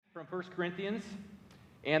From 1 Corinthians,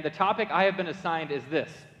 and the topic I have been assigned is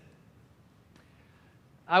this.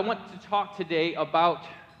 I want to talk today about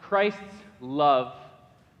Christ's love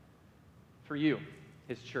for you,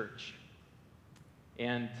 his church.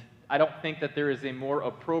 And I don't think that there is a more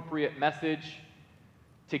appropriate message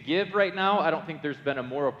to give right now. I don't think there's been a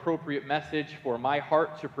more appropriate message for my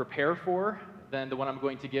heart to prepare for than the one I'm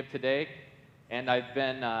going to give today. And I've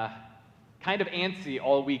been kind of antsy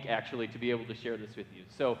all week, actually, to be able to share this with you.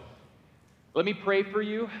 So let me pray for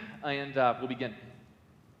you, and we'll begin.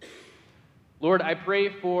 Lord, I pray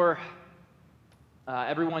for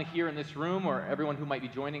everyone here in this room or everyone who might be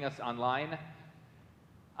joining us online.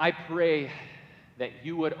 I pray that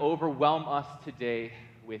you would overwhelm us today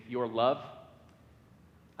with your love.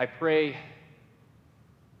 I pray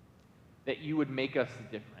that you would make us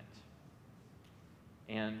different.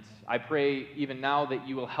 And I pray even now that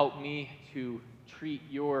you will help me to treat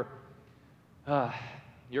your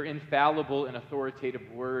infallible and authoritative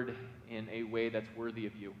word in a way that's worthy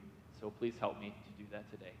of you. So please help me to do that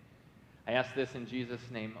today. I ask this in Jesus'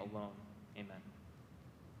 name alone. Amen.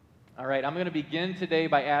 All right, I'm going to begin today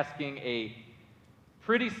by asking a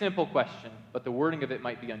pretty simple question, but the wording of it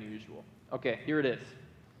might be unusual. Okay, here it is.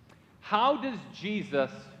 How does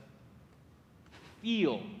Jesus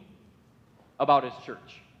feel about his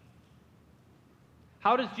church?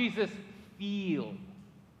 How does Jesus feel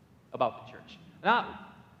about the church? Not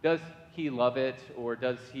does he love it or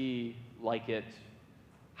does he like it?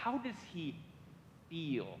 How does he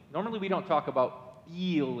feel? Normally we don't talk about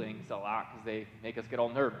feelings a lot because they make us get all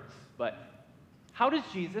nervous. But how does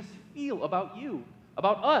Jesus feel about you,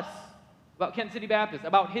 about us, about Kent City Baptist,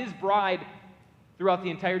 about his bride throughout the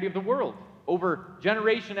entirety of the world, over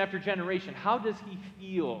generation after generation? How does he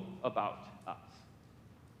feel about us?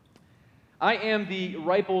 I am the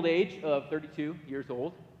ripe old age of 32 years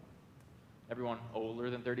old. Everyone older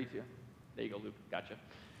than 32? There you go, Luke. Gotcha.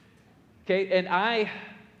 Okay, and I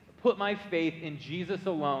put my faith in Jesus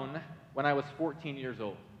alone when I was 14 years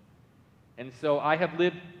old. And so I have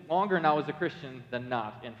lived longer now as a Christian than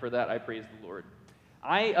not, and for that I praise the Lord.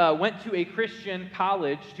 I went to a Christian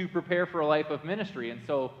college to prepare for a life of ministry, and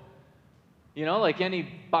so, you know, like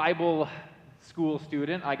any Bible school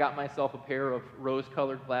student, I got myself a pair of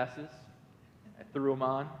rose-colored glasses. I threw them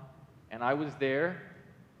on, and I was there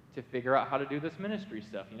to figure out how to do this ministry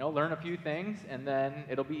stuff. You know, learn a few things, and then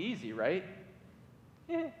it'll be easy, right?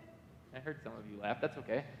 Yeah, I heard some of you laugh. That's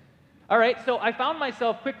okay. All right, so I found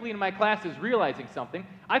myself quickly in my classes realizing something.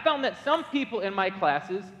 I found that some people in my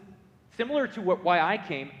classes, similar to why I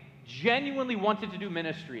came, genuinely wanted to do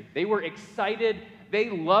ministry. They were excited. They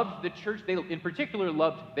loved the church. They, in particular,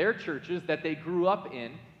 loved their churches that they grew up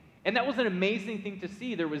in. And that was an amazing thing to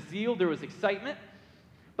see. There was zeal, there was excitement.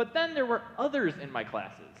 But then there were others in my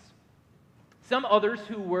classes. Some others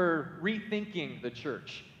who were rethinking the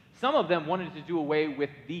church. Some of them wanted to do away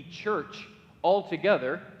with the church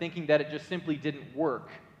altogether, thinking that it just simply didn't work.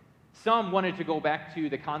 Some wanted to go back to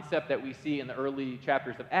the concept that we see in the early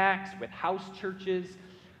chapters of Acts with house churches.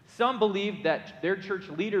 Some believed that their church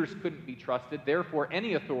leaders couldn't be trusted, therefore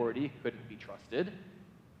any authority couldn't be trusted.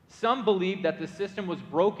 Some believed that the system was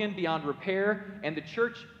broken beyond repair and the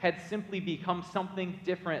church had simply become something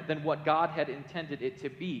different than what God had intended it to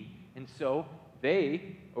be. And so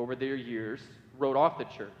they, over their years, wrote off the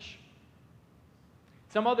church.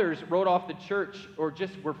 Some others wrote off the church or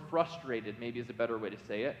just were frustrated, maybe is a better way to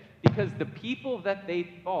say it, because the people that they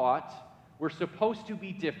thought were supposed to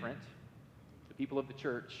be different, the people of the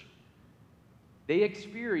church, they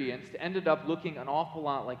ended up looking an awful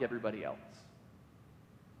lot like everybody else.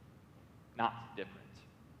 Not different.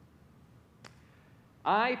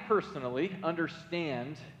 I personally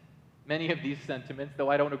understand many of these sentiments, though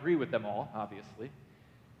I don't agree with them all, obviously.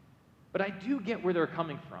 But I do get where they're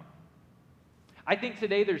coming from. I think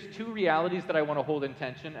today there's two realities that I want to hold in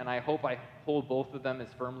tension, and I hope I hold both of them as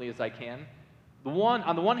firmly as I can.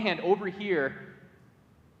 On the one hand, over here,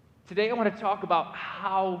 today I want to talk about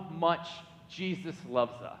how much Jesus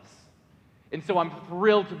loves us. And so I'm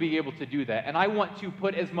thrilled to be able to do that. And I want to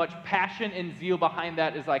put as much passion and zeal behind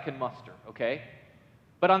that as I can muster, okay?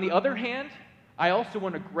 But on the other hand, I also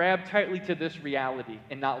want to grab tightly to this reality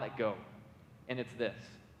and not let go. And it's this.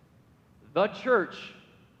 The church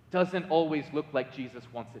doesn't always look like Jesus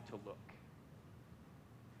wants it to look.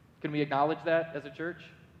 Can we acknowledge that as a church?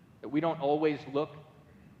 That we don't always look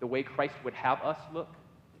the way Christ would have us look?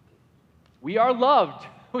 We are loved.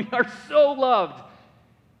 We are so loved.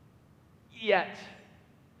 Yet,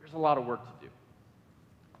 there's a lot of work to do.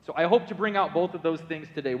 So I hope to bring out both of those things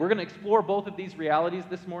today. We're going to explore both of these realities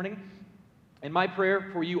this morning. And my prayer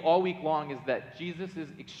for you all week long is that Jesus'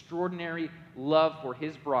 extraordinary love for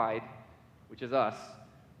his bride, which is us,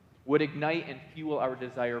 would ignite and fuel our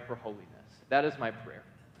desire for holiness. That is my prayer.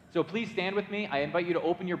 So please stand with me. I invite you to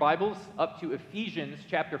open your Bibles up to Ephesians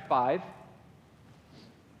chapter 5.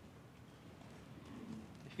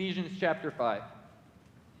 Ephesians chapter 5.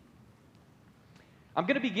 I'm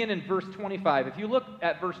going to begin in verse 25. If you look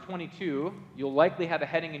at verse 22, you'll likely have a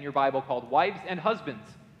heading in your Bible called Wives and Husbands,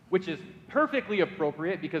 which is perfectly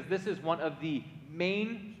appropriate because this is one of the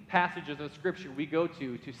main passages of Scripture we go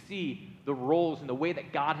to see the roles and the way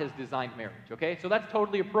that God has designed marriage, okay? So that's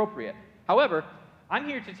totally appropriate. However, I'm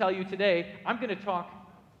here to tell you today, I'm going to talk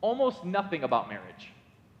almost nothing about marriage.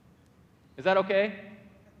 Is that okay?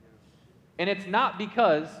 And it's not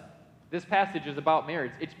because this passage is about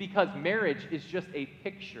marriage. It's because marriage is just a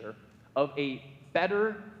picture of a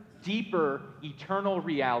better, deeper, eternal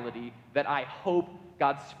reality that I hope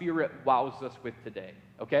God's Spirit wows us with today,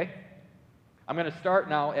 okay? I'm going to start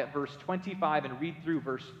now at verse 25 and read through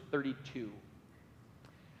verse 32.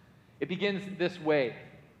 It begins this way.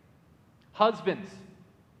 Husbands,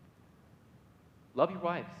 love your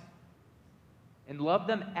wives, and love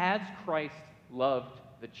them as Christ loved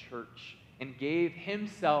the church and gave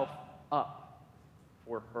himself up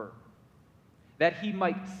for her, that he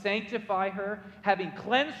might sanctify her, having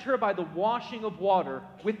cleansed her by the washing of water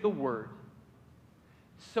with the word,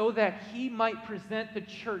 so that he might present the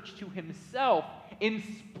church to himself in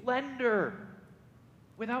splendor,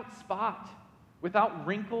 without spot, without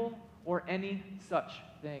wrinkle, or any such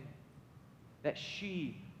thing, that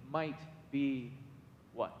she might be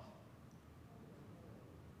what?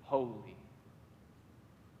 Holy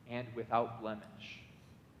and without blemish.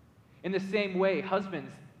 In the same way,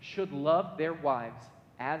 husbands should love their wives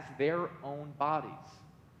as their own bodies.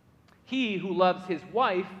 He who loves his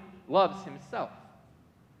wife loves himself.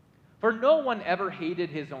 For no one ever hated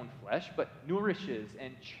his own flesh, but nourishes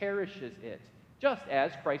and cherishes it, just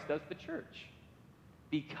as Christ does the church,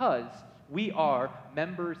 because we are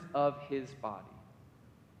members of his body.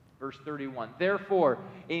 Verse 31, therefore,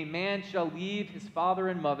 a man shall leave his father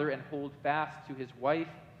and mother and hold fast to his wife,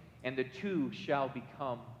 and the two shall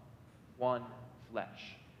become one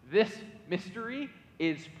flesh. This mystery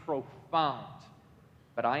is profound,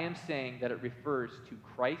 but I am saying that it refers to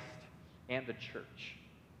Christ and the church.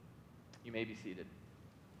 You may be seated.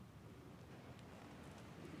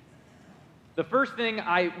 The first thing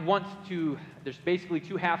I want to, there's basically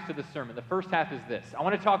two halves to the sermon. The first half is this. I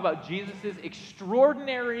want to talk about Jesus'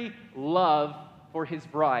 extraordinary love for his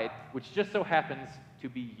bride, which just so happens to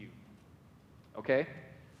be you. Okay?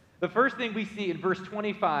 The first thing we see in verse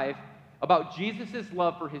 25 about Jesus'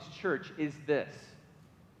 love for his church is this.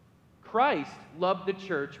 Christ loved the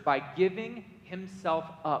church by giving himself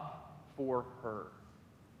up for her.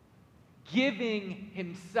 Giving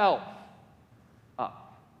himself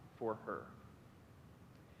up for her.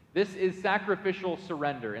 This is sacrificial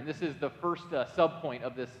surrender, and this is the first subpoint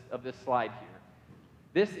of this slide here.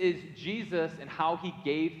 This is Jesus and how he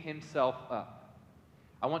gave himself up.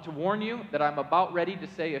 I want to warn you that I'm about ready to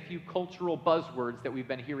say a few cultural buzzwords that we've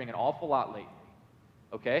been hearing an awful lot lately.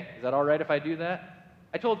 Okay? Is that all right if I do that?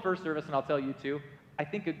 I told first service, and I'll tell you too, I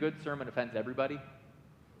think a good sermon offends everybody.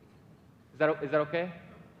 Is that okay?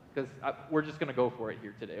 Because we're just going to go for it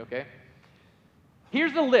here today, okay?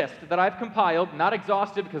 Here's a list that I've compiled, not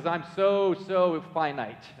exhaustive because I'm so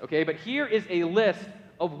finite, okay? But here is a list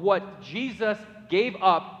of what Jesus gave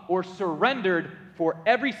up or surrendered for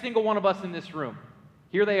every single one of us in this room.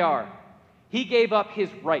 Here they are. He gave up his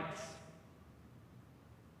rights.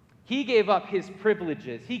 He gave up his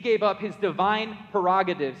privileges. He gave up his divine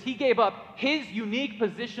prerogatives. He gave up his unique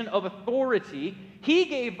position of authority. He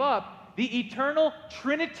gave up the eternal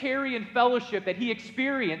Trinitarian fellowship that he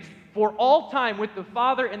experienced for all time with the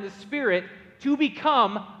Father and the Spirit to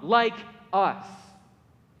become like us.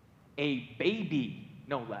 A baby,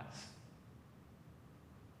 no less.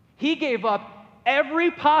 He gave up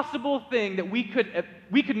every possible thing that we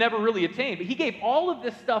could never really attain, but he gave all of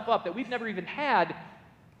this stuff up that we've never even had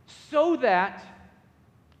so that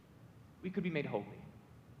we could be made holy.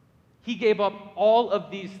 He gave up all of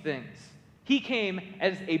these things. He came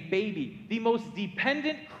as a baby, the most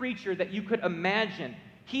dependent creature that you could imagine.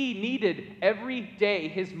 He needed every day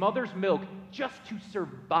his mother's milk just to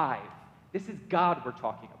survive. This is God we're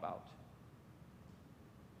talking about.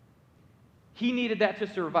 He needed that to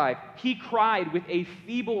survive. He cried with a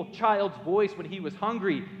feeble child's voice when he was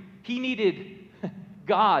hungry. He needed,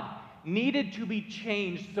 God needed to be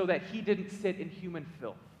changed so that he didn't sit in human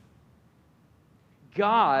filth.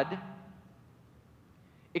 God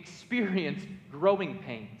experienced growing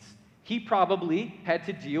pains. He probably had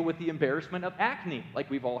to deal with the embarrassment of acne, like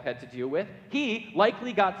we've all had to deal with. He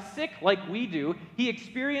likely got sick like we do. He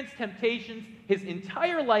experienced temptations his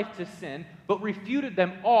entire life to sin, but refuted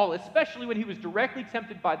them all, especially when he was directly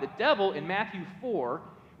tempted by the devil in Matthew 4,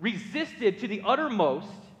 resisted to the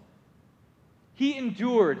uttermost. He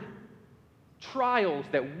endured trials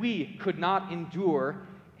that we could not endure,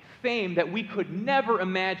 fame that we could never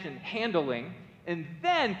imagine handling, and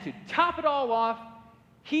then to top it all off,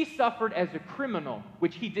 he suffered as a criminal,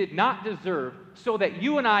 which he did not deserve, so that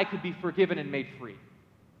you and I could be forgiven and made free.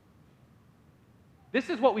 This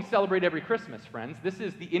is what we celebrate every Christmas, friends. This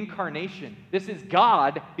is the incarnation. This is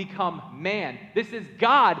God become man. This is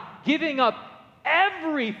God giving up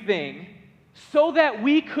everything so that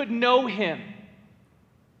we could know him.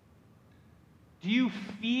 Do you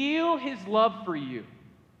feel his love for you?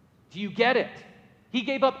 Do you get it? He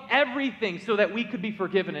gave up everything so that we could be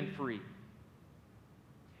forgiven and free.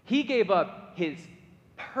 He gave up his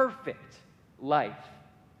perfect life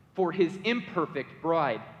for his imperfect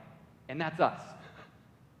bride, and that's us.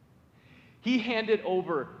 He handed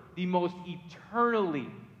over the most eternally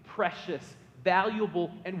precious,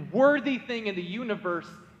 valuable, and worthy thing in the universe,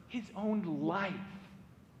 his own life,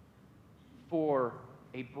 for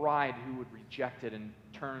a bride who would reject it and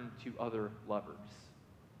turn to other lovers.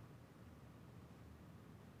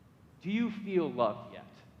 Do you feel loved yet?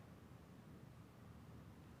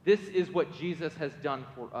 This is what Jesus has done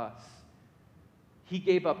for us. He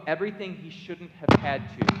gave up everything he shouldn't have had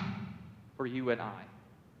to for you and I.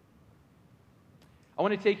 I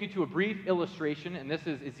want to take you to a brief illustration, and this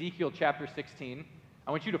is Ezekiel chapter 16. I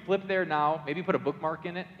want you to flip there now, maybe put a bookmark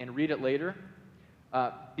in it and read it later,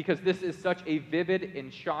 because this is such a vivid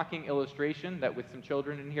and shocking illustration that with some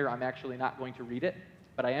children in here, I'm actually not going to read it,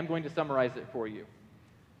 but I am going to summarize it for you.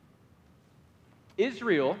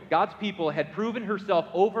 Israel, God's people, had proven herself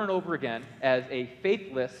over and over again as a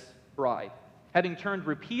faithless bride, having turned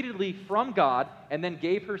repeatedly from God and then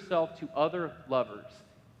gave herself to other lovers,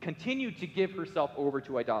 continued to give herself over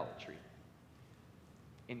to idolatry.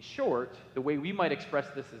 In short, the way we might express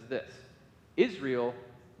this is this: Israel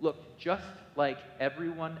looked just like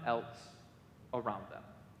everyone else around them.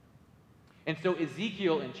 And so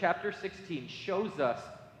Ezekiel in chapter 16 shows us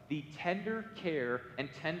the tender care and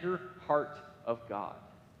tender heart of God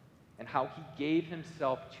and how he gave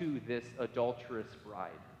himself to this adulterous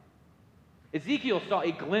bride. Ezekiel saw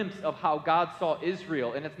a glimpse of how God saw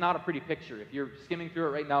Israel, and it's not a pretty picture. If you're skimming through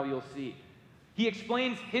it right now, you'll see. He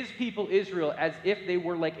explains his people Israel as if they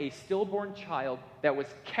were like a stillborn child that was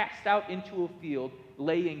cast out into a field,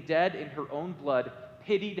 laying dead in her own blood,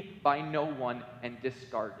 pitied by no one and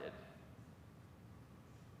discarded.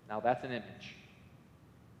 Now that's an image.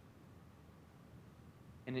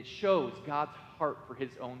 And it shows God's heart for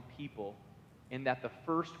his own people in that the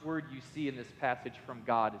first word you see in this passage from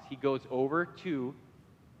God is he goes over to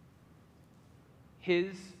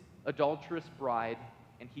his adulterous bride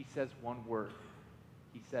and he says one word.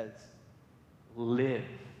 He says, live.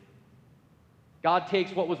 God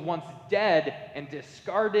takes what was once dead and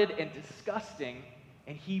discarded and disgusting,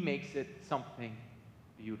 and he makes it something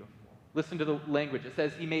beautiful. Listen to the language. It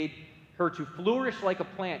says he made her to flourish like a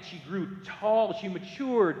plant. She grew tall, she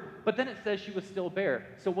matured, but then it says she was still bare.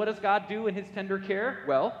 So what does God do in his tender care?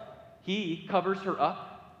 Well, he covers her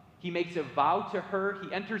up. He makes a vow to her.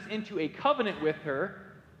 He enters into a covenant with her,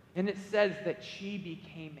 and it says that she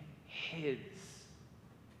became his.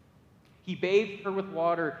 He bathed her with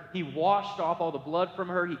water. He washed off all the blood from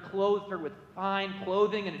her. He clothed her with fine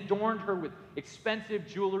clothing and adorned her with expensive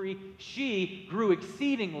jewelry. She grew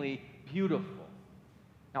exceedingly beautiful.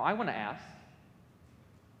 Now, I want to ask,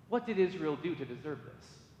 what did Israel do to deserve this?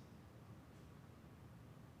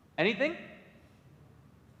 Anything?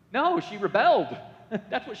 No, she rebelled.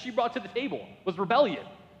 That's what she brought to the table, was rebellion.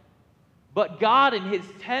 But God, in his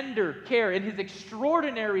tender care, in his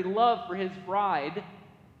extraordinary love for his bride,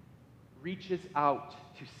 reaches out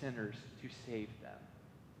to sinners to save them.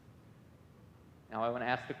 Now, I want to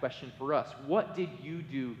ask the question for us. What did you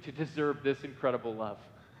do to deserve this incredible love?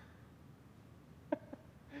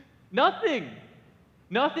 Nothing.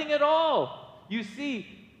 Nothing at all. You see,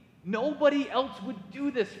 nobody else would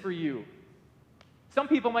do this for you. Some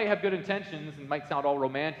people might have good intentions and might sound all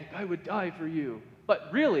romantic. I would die for you. But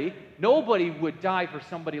really, nobody would die for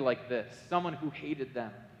somebody like this, someone who hated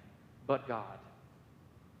them, but God.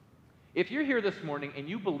 If you're here this morning and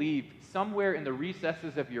you believe somewhere in the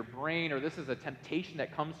recesses of your brain, or this is a temptation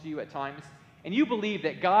that comes to you at times, and you believe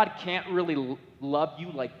that God can't really love you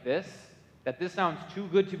like this, that this sounds too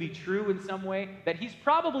good to be true in some way, that he's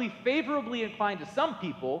probably favorably inclined to some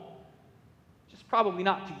people, just probably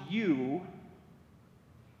not to you,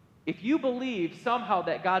 If you believe somehow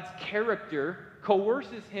that God's character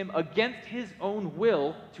coerces him against his own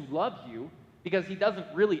will to love you because he doesn't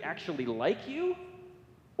really actually like you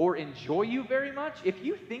or enjoy you very much, if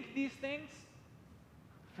you think these things,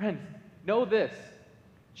 friends, know this: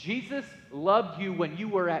 Jesus loved you when you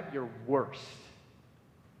were at your worst.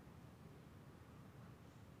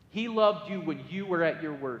 He loved you when you were at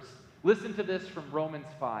your worst. Listen to this from Romans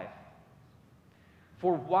 5.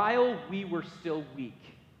 For while we were still weak,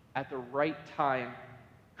 at the right time,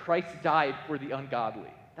 Christ died for the ungodly.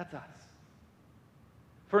 That's us.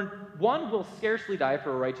 For one will scarcely die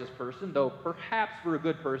for a righteous person, though perhaps for a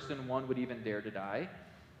good person one would even dare to die.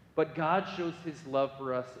 But God shows his love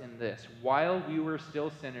for us in this: while we were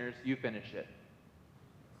still sinners, you finish it,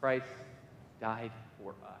 Christ died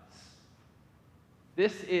for us.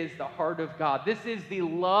 This is the heart of God. This is the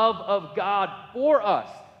love of God for us.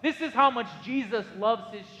 This is how much Jesus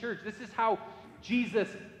loves his church. This is how Jesus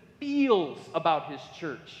feels about his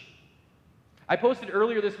church. I posted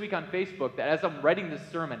earlier this week on Facebook that as I'm writing this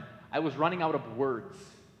sermon, I was running out of words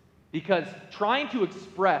because trying to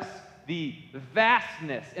express the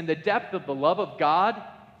vastness and the depth of the love of God,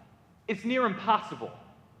 it's near impossible.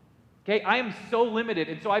 Okay, I am so limited,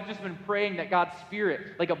 and so I've just been praying that God's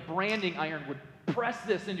Spirit, like a branding iron, would press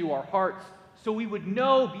this into our hearts so we would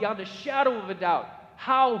know beyond a shadow of a doubt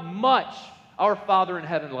how much our Father in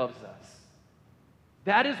heaven loves us.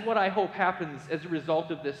 That is what I hope happens as a result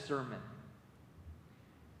of this sermon.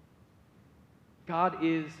 God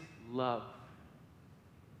is love.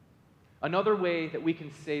 Another way that we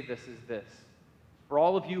can say this is this: for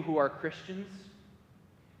all of you who are Christians,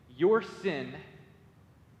 your sin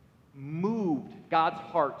moved God's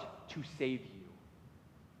heart to save you.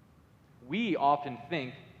 We often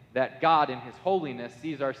think that God in his holiness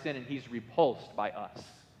sees our sin and he's repulsed by us.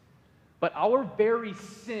 But our very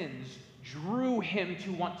sins drew him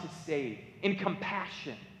to want to save in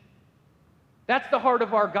compassion. That's the heart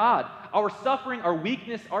of our God. Our suffering, our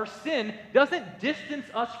weakness, our sin doesn't distance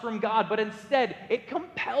us from God, but instead it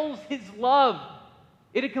compels his love.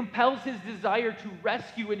 It compels his desire to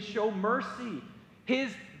rescue and show mercy.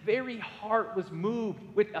 His very heart was moved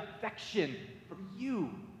with affection for you.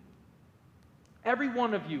 Every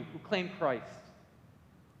one of you who claim Christ.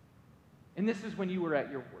 And this is when you were at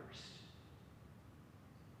your worst.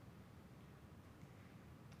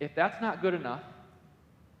 If that's not good enough,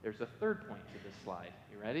 there's a third point to this slide.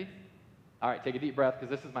 You ready? All right, take a deep breath because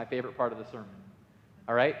this is my favorite part of the sermon.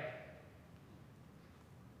 All right?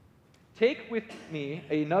 Take with me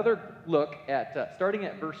another look at, starting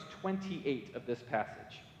at verse 28 of this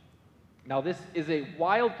passage. Now, this is a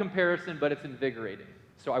wild comparison, but it's invigorating.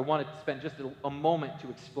 So I want to spend just a moment to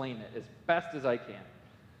explain it as best as I can.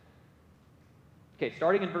 Okay,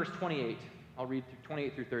 starting in verse 28, I'll read through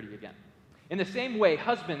 28 through 30 again. In the same way,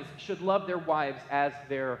 husbands should love their wives as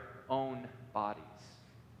their own bodies.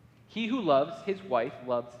 He who loves his wife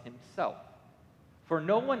loves himself. For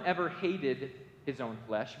no one ever hated his own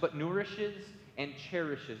flesh, but nourishes and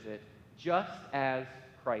cherishes it, just as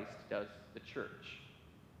Christ does the church.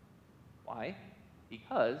 Why?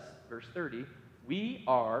 Because, verse 30, we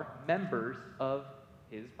are members of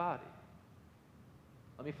his body.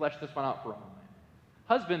 Let me flesh this one out for a moment.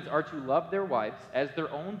 Husbands are to love their wives as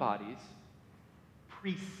their own bodies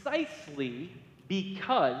precisely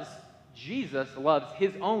because Jesus loves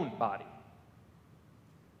his own body,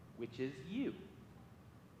 which is you.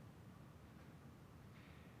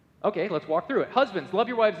 Okay, let's walk through it. Husbands, love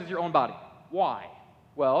your wives as your own body. Why?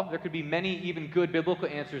 Well, there could be many even good biblical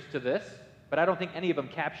answers to this, but I don't think any of them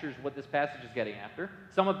captures what this passage is getting after.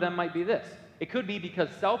 Some of them might be this. It could be because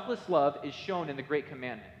selfless love is shown in the great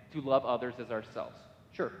commandment, to love others as ourselves.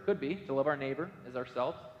 Sure, could be, to love our neighbor as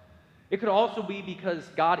ourselves. It could also be because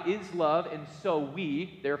God is love, and so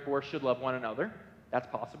we, therefore, should love one another. That's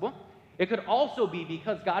possible. It could also be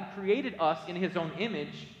because God created us in his own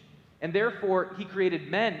image, and therefore he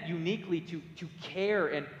created men uniquely to care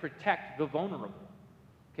and protect the vulnerable.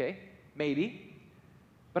 Okay, maybe.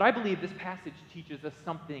 But I believe this passage teaches us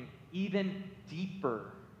something even deeper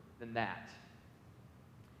than that.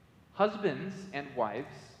 Husbands and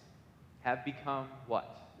wives have become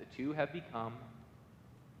what? The two have become,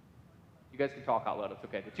 you guys can talk out loud, it's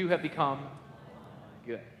okay. The two have become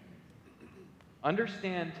good.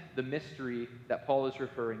 Understand the mystery that Paul is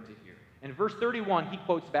referring to here. In verse 31, he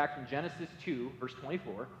quotes back from Genesis 2, verse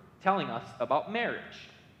 24, telling us about marriage.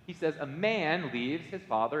 He says, a man leaves his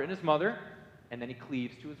father and his mother, and then he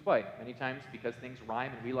cleaves to his wife. Many times, because things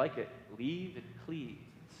rhyme and we like it, leave and cleave.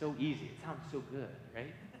 It's so easy. It sounds so good,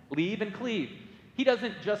 right? Leave and cleave. He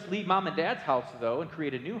doesn't just leave mom and dad's house, though, and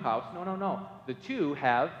create a new house. No, no, no. The two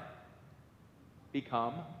have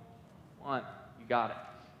become One. You got it.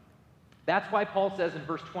 That's why Paul says in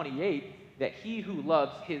verse 28 that he who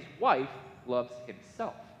loves his wife loves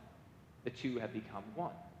himself. The two have become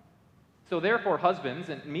one. So therefore, husbands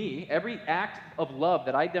and me, every act of love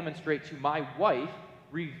that I demonstrate to my wife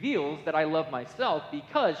reveals that I love myself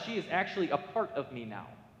because she is actually a part of me now.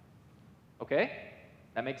 Okay?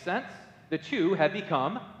 That makes sense? The two have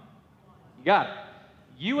become, you got it.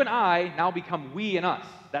 You and I now become we and us.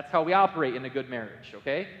 That's how we operate in a good marriage,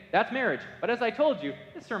 okay? That's marriage. But as I told you,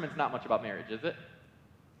 this sermon's not much about marriage, is it?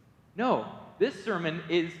 No, this sermon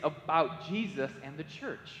is about Jesus and the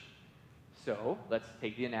church. So let's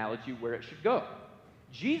take the analogy where it should go.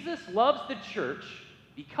 Jesus loves the church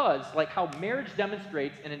because, like how marriage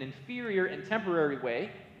demonstrates in an inferior and temporary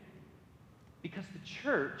way, because the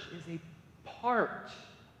church is a part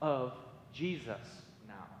of Jesus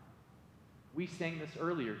now. We sang this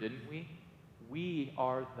earlier, didn't we? We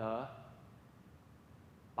are the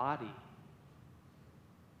body.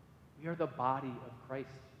 We are the body of Christ,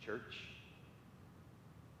 church.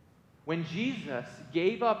 When Jesus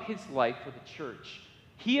gave up his life for the church,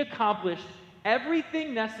 he accomplished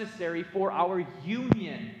everything necessary for our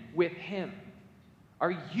union with him,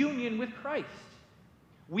 our union with Christ.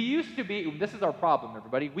 We used to be, this is our problem,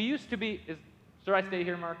 everybody. We used to be, should I stay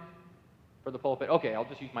here, Mark, for the pulpit? Okay, I'll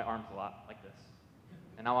just use my arms a lot, like this.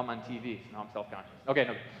 And now I'm on TV, so now I'm self-conscious. Okay,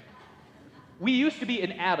 no. We used to be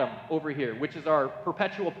in Adam over here, which is our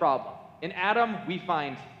perpetual problem. In Adam, we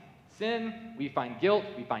find sin, we find guilt,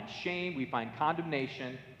 we find shame, we find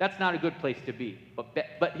condemnation. That's not a good place to be.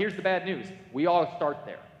 But here's the bad news. We all start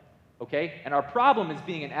there, okay? And our problem is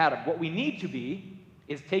being in Adam. What we need to be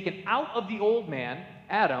is taken out of the old man,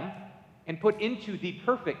 Adam, and put into the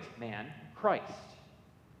perfect man, Christ.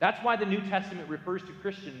 That's why the New Testament refers to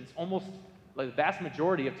Christians almost like the vast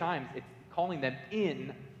majority of times, it's calling them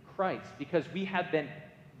in Christ, because we have been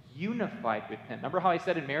unified with him. Remember how I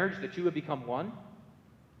said in marriage, the two have become one?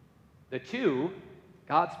 The two,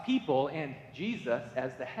 God's people and Jesus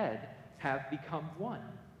as the head, have become one.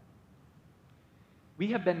 We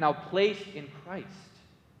have been now placed in Christ.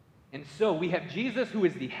 And so we have Jesus, who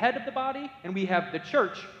is the head of the body, and we have the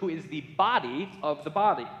church, who is the body of the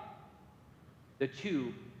body. The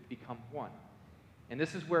two become one. And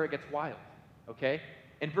this is where it gets wild, okay?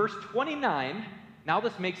 In verse 29, now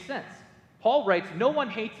this makes sense. Paul writes, no one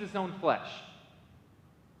hates his own flesh.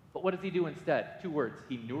 But what does he do instead? 2 words.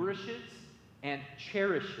 He nourishes and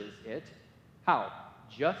cherishes it. How?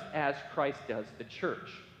 Just as Christ does the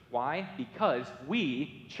church. Why? Because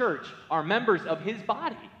we, church, are members of his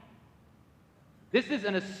body. This is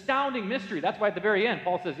an astounding mystery. That's why at the very end,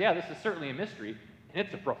 Paul says, yeah, this is certainly a mystery, and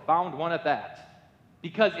it's a profound one at that,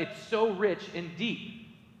 because it's so rich and deep.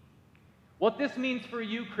 What this means for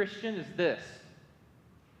you, Christian, is this.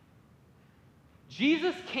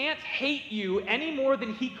 Jesus can't hate you any more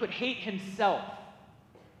than he could hate himself.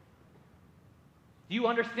 Do you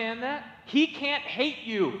understand that? He can't hate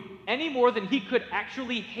you any more than he could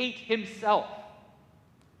actually hate himself.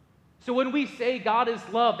 So when we say God is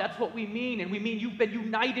love, that's what we mean, and we mean you've been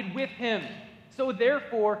united with him. So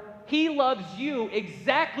therefore, he loves you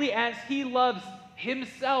exactly as he loves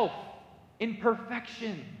himself in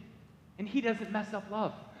perfection. And he doesn't mess up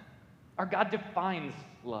love. Our God defines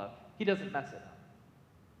love. He doesn't mess it up.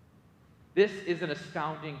 This is an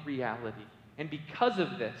astounding reality. And because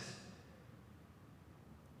of this,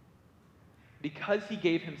 because he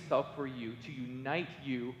gave himself for you to unite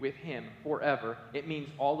you with him forever, it means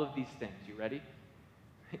all of these things. You ready?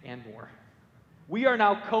 And more. We are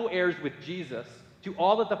now co-heirs with Jesus to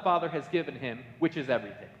all that the Father has given him, which is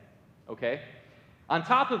everything. Okay? On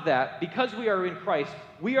top of that, because we are in Christ,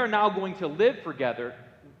 we are now going to live together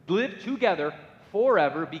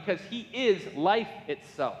forever, because he is life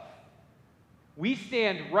itself. We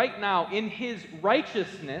stand right now in his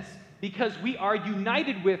righteousness because we are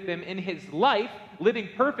united with him in his life, living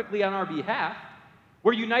perfectly on our behalf.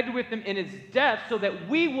 We're united with him in his death so that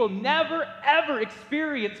we will never, ever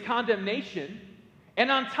experience condemnation. And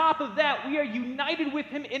on top of that, we are united with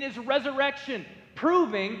him in his resurrection,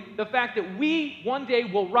 proving the fact that we one day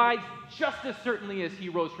will rise just as certainly as he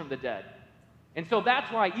rose from the dead. And so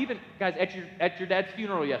that's why, even, guys, at your dad's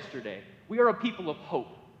funeral yesterday, we are a people of hope.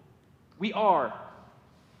 We are,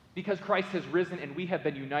 because Christ has risen and we have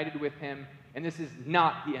been united with him, and this is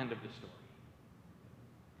not the end of the story.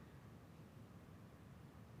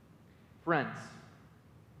 Friends,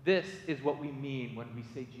 this is what we mean when we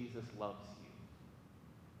say Jesus loves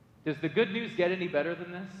you. Does the good news get any better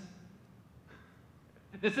than this?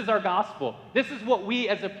 This is our gospel. This is what we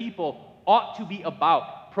as a people ought to be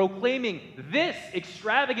about, proclaiming this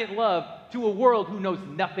extravagant love to a world who knows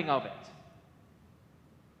nothing of it.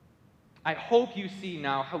 I hope you see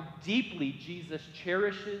now how deeply Jesus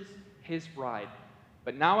cherishes his bride.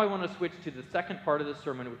 But now I want to switch to the second part of the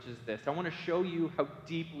sermon, which is this. I want to show you how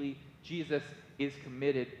deeply Jesus is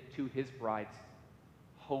committed to his bride's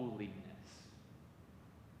holiness.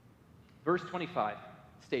 Verse 25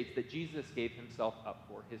 states that Jesus gave himself up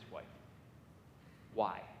for his wife.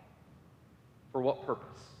 Why? For what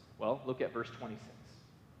purpose? Well, look at verse 26.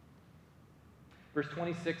 Verse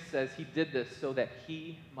 26 says he did this so that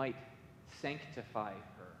he might sanctify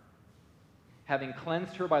her, having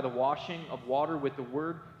cleansed her by the washing of water with the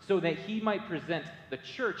word, so that he might present the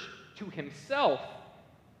church to himself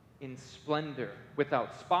in splendor,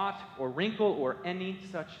 without spot or wrinkle or any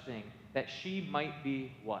such thing, that she might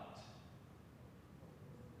be what?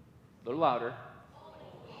 A little louder.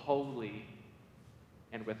 Holy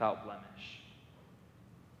and without blemish.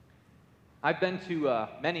 I've been to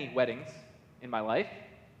many weddings in my life,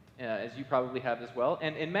 as you probably have as well,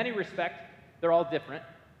 and in many respects, they're all different,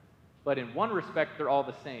 but in one respect, they're all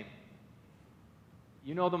the same.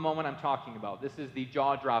 You know the moment I'm talking about. This is the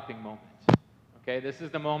jaw-dropping moment. Okay, this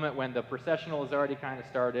is the moment when the processional has already kind of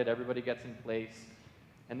started, everybody gets in place,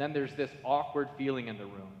 and then there's this awkward feeling in the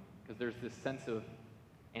room, because there's this sense of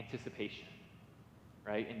anticipation,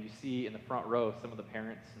 right? And you see in the front row some of the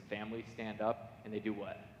parents and families stand up, and they do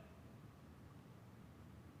what?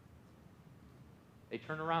 They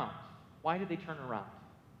turn around. Why did they turn around?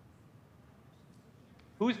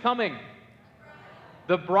 Who's coming?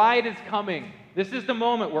 The bride is coming. This is the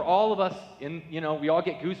moment where all of us, we all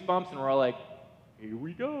get goosebumps and we're all like, here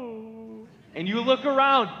we go. And you look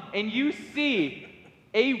around and you see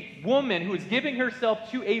a woman who is giving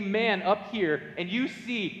herself to a man up here, and you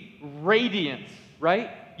see radiance,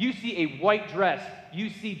 right? You see a white dress. You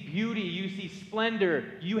see beauty. You see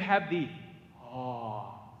splendor. You have the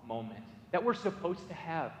awe moment that we're supposed to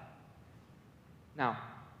have. Now,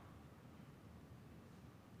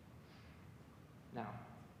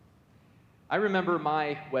 I remember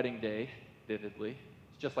my wedding day vividly.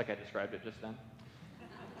 It's just like I described it just then.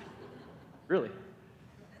 Really.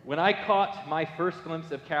 When I caught my first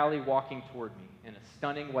glimpse of Callie walking toward me in a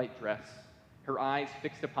stunning white dress, her eyes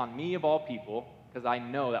fixed upon me of all people, because I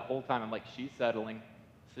know that whole time I'm like, she's settling.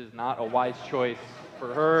 This is not a wise choice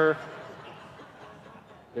for her.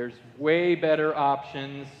 There's way better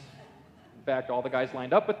options. In fact, all the guys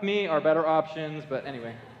lined up with me are better options, but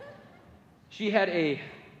anyway. She had a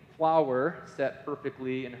flower set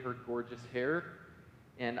perfectly in her gorgeous hair,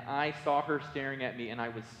 and I saw her staring at me, and I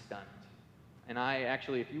was stunned. And I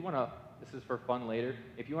actually, if you want to, this is for fun later,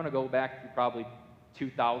 if you want to go back to probably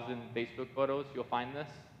 2000 Facebook photos, you'll find this,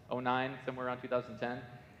 09, somewhere around 2010,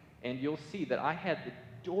 and you'll see that I had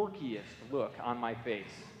the dorkiest look on my face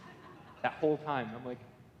that whole time. I'm like,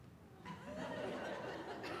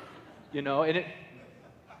 and it's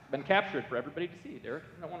been captured for everybody to see, Derek.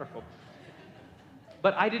 Isn't that wonderful?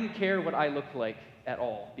 But I didn't care what I looked like at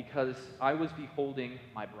all, because I was beholding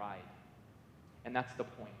my bride. And that's the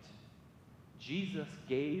point. Jesus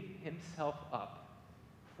gave himself up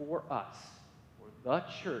for us, for the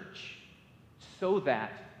church, so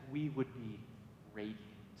that we would be radiant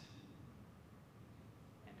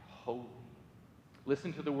and holy.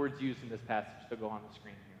 Listen to the words used in this passage that go on the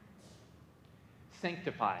screen here.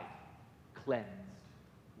 Sanctified, cleansed,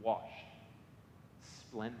 washed,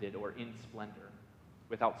 splendid or in splendor,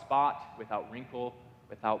 without spot, without wrinkle,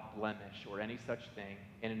 without blemish or any such thing.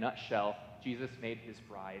 In a nutshell, Jesus made his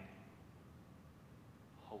bride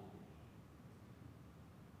holy.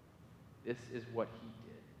 This is what he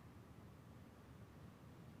did.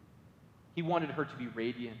 He wanted her to be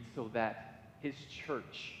radiant so that his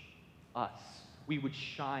church, us, we would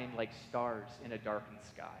shine like stars in a darkened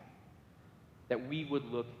sky. That we would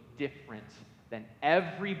look different than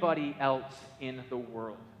everybody else in the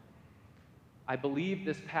world. I believe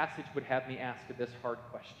this passage would have me ask this hard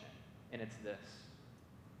question, and it's this.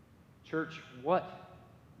 Church, what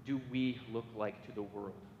do we look like to the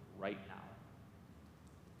world right now?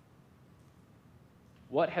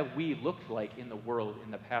 What have we looked like in the world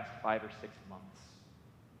in the past 5 or 6 months?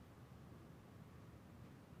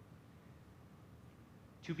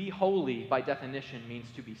 To be holy, by definition, means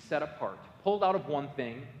to be set apart, pulled out of one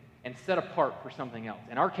thing and set apart for something else.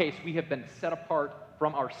 In our case, we have been set apart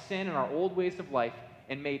from our sin and our old ways of life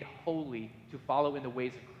and made holy to follow in the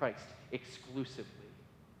ways of Christ exclusively.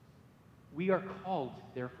 We are called,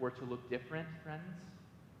 therefore, to look different, friends,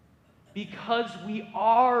 because we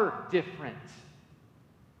are different.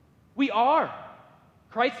 We are.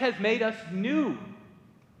 Christ has made us new.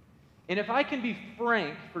 And if I can be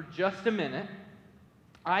frank for just a minute,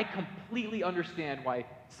 I completely understand why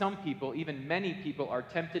some people, even many people, are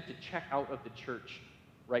tempted to check out of the church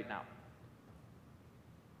right now.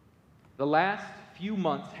 The last few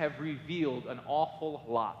months have revealed an awful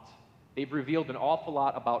lot. They've revealed an awful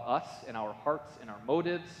lot about us and our hearts and our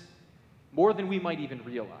motives, more than we might even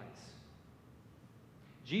realize.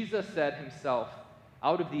 Jesus said himself,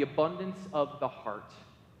 out of the abundance of the heart,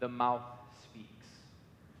 the mouth speaks.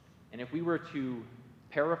 And if we were to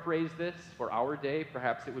paraphrase this for our day,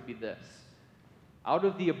 perhaps it would be this. Out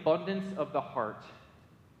of the abundance of the heart,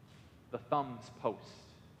 the thumbs post.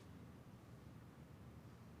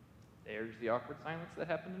 There's the awkward silence that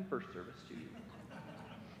happened in first service to you.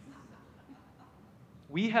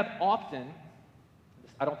 We have often,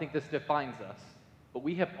 I don't think this defines us, but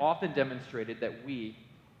we have often demonstrated that we,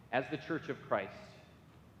 as the Church of Christ,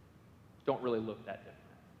 don't really look that different.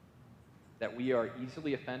 That we are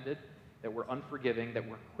easily offended, that we're unforgiving, that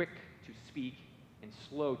we're quick to speak and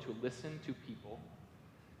slow to listen to people.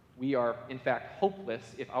 We are, in fact, hopeless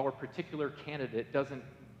if our particular candidate doesn't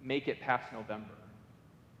make it past November.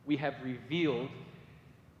 We have revealed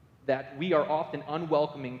that we are often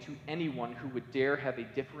unwelcoming to anyone who would dare have a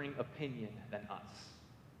differing opinion than us.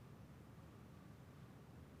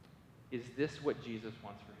 Is this what Jesus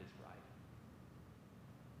wants for his bride?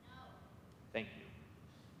 No. Thank you.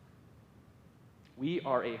 We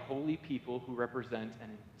are a holy people who represent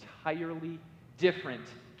an entirely different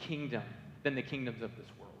kingdom than the kingdoms of this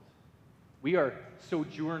world. We are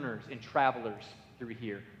sojourners and travelers through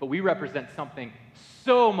here, but we represent something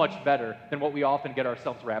so much better than what we often get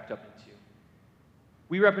ourselves wrapped up into.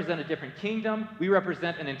 We represent a different kingdom, we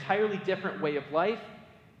represent an entirely different way of life,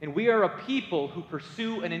 and we are a people who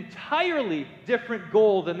pursue an entirely different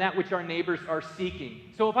goal than that which our neighbors are seeking.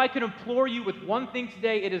 So if I could implore you with one thing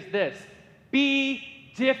today, it is this: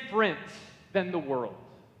 be different than the world.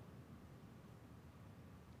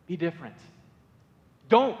 Be different.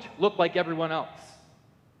 Don't look like everyone else.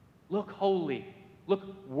 Look holy. Look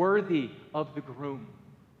worthy of the groom.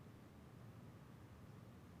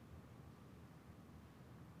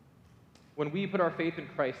 When we put our faith in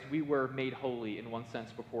Christ, we were made holy in one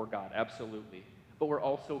sense before God, absolutely. But we're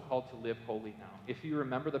also called to live holy now. If you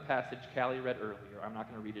remember the passage Callie read earlier, I'm not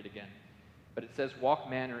going to read it again, but it says, walk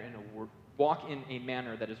in a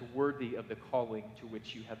manner that is worthy of the calling to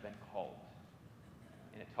which you have been called.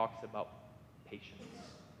 And it talks about patience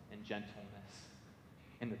and gentleness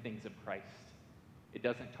and the things of Christ. It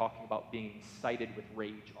doesn't talk about being excited with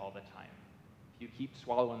rage all the time. If you keep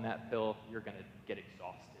swallowing that pill, you're going to get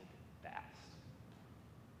exhausted fast.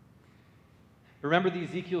 Remember the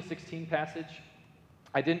Ezekiel 16 passage?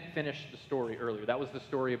 I didn't finish the story earlier. That was the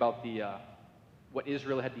story about the what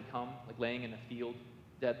Israel had become, like laying in a field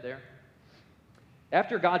dead there.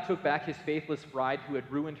 After God took back his faithless bride who had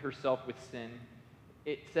ruined herself with sin,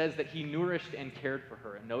 it says that he nourished and cared for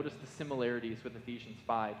her. And notice the similarities with Ephesians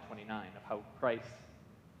 5:29 of how Christ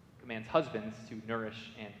commands husbands to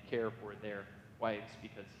nourish and care for their wives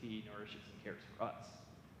because he nourishes and cares for us.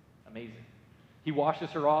 Amazing. He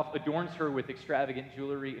washes her off, adorns her with extravagant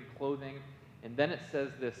jewelry and clothing. And then it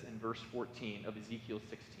says this in verse 14 of Ezekiel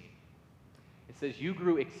 16. It says, you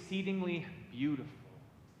grew exceedingly beautiful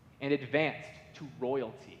and advanced to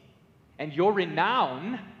royalty. And your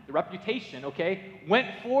renown, the reputation,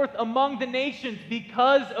 went forth among the nations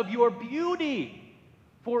because of your beauty.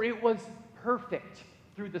 For it was perfect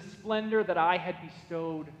through the splendor that I had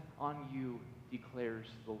bestowed on you, declares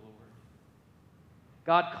the Lord.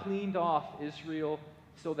 God cleaned off Israel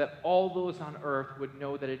so that all those on earth would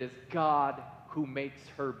know that it is God who makes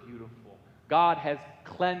her beautiful. God has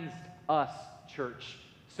cleansed us, church,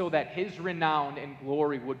 so that his renown and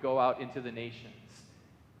glory would go out into the nations.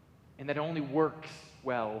 And that only works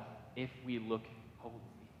well if we look holy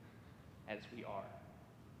as we are.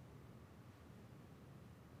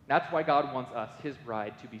 That's why God wants us, his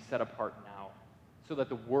bride, to be set apart now, so that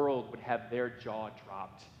the world would have their jaw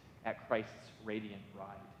dropped at Christ's radiant bride.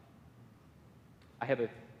 I have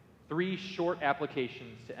 3 short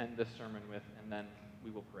applications to end this sermon with, and then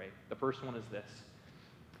we will pray. The first one is this.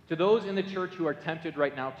 To those in the church who are tempted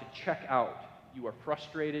right now to check out, you are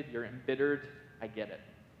frustrated, you're embittered, I get it.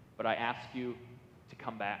 But I ask you to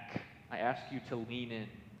come back. I ask you to lean in,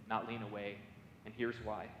 not lean away. And here's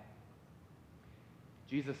why.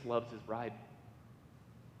 Jesus loves his bride.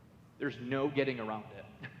 There's no getting around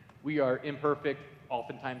it. We are imperfect,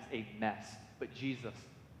 oftentimes a mess, but Jesus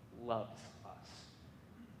loves us.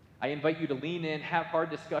 I invite you to lean in, have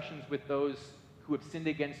hard discussions with those who have sinned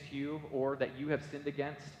against you or that you have sinned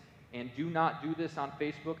against, and do not do this on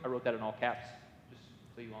Facebook. I wrote that in all caps, just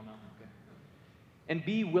so you all know. Okay. And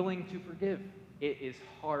be willing to forgive. It is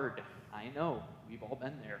hard. I know. We've all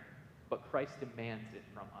been there. But Christ demands it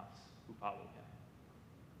from us who follow him.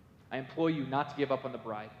 I implore you not to give up on the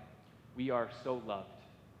bride. We are so loved,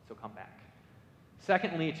 So come back.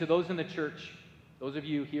 Secondly, to those in the church, those of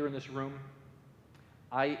you here in this room,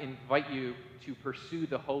 I invite you to pursue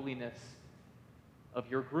the holiness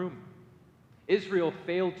of your groom. Israel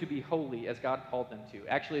failed to be holy as God called them to.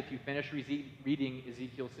 Actually, if you finish reading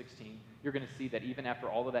Ezekiel 16, you're going to see that even after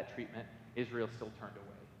all of that treatment, Israel still turned away.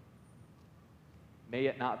 May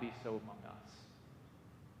it not be so among us.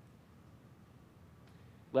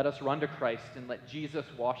 Let us run to Christ and let Jesus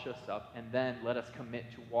wash us up, and then let us commit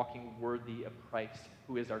to walking worthy of Christ,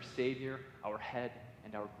 who is our Savior, our head,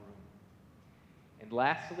 and our groom. And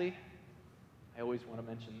lastly, I always want to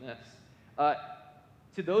mention this.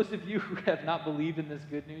 To those of you who have not believed in this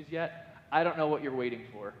good news yet, I don't know what you're waiting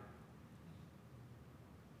for.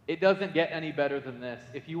 It doesn't get any better than this.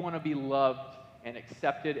 If you want to be loved and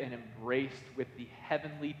accepted and embraced with the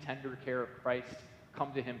heavenly tender care of Christ,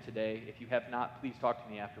 come to him today. If you have not, please talk to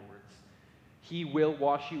me afterwards. He will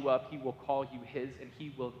wash you up. He will call you his, and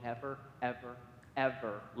he will never, ever,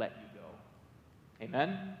 ever let you go.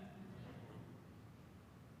 Amen?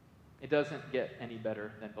 It doesn't get any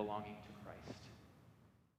better than belonging to Christ.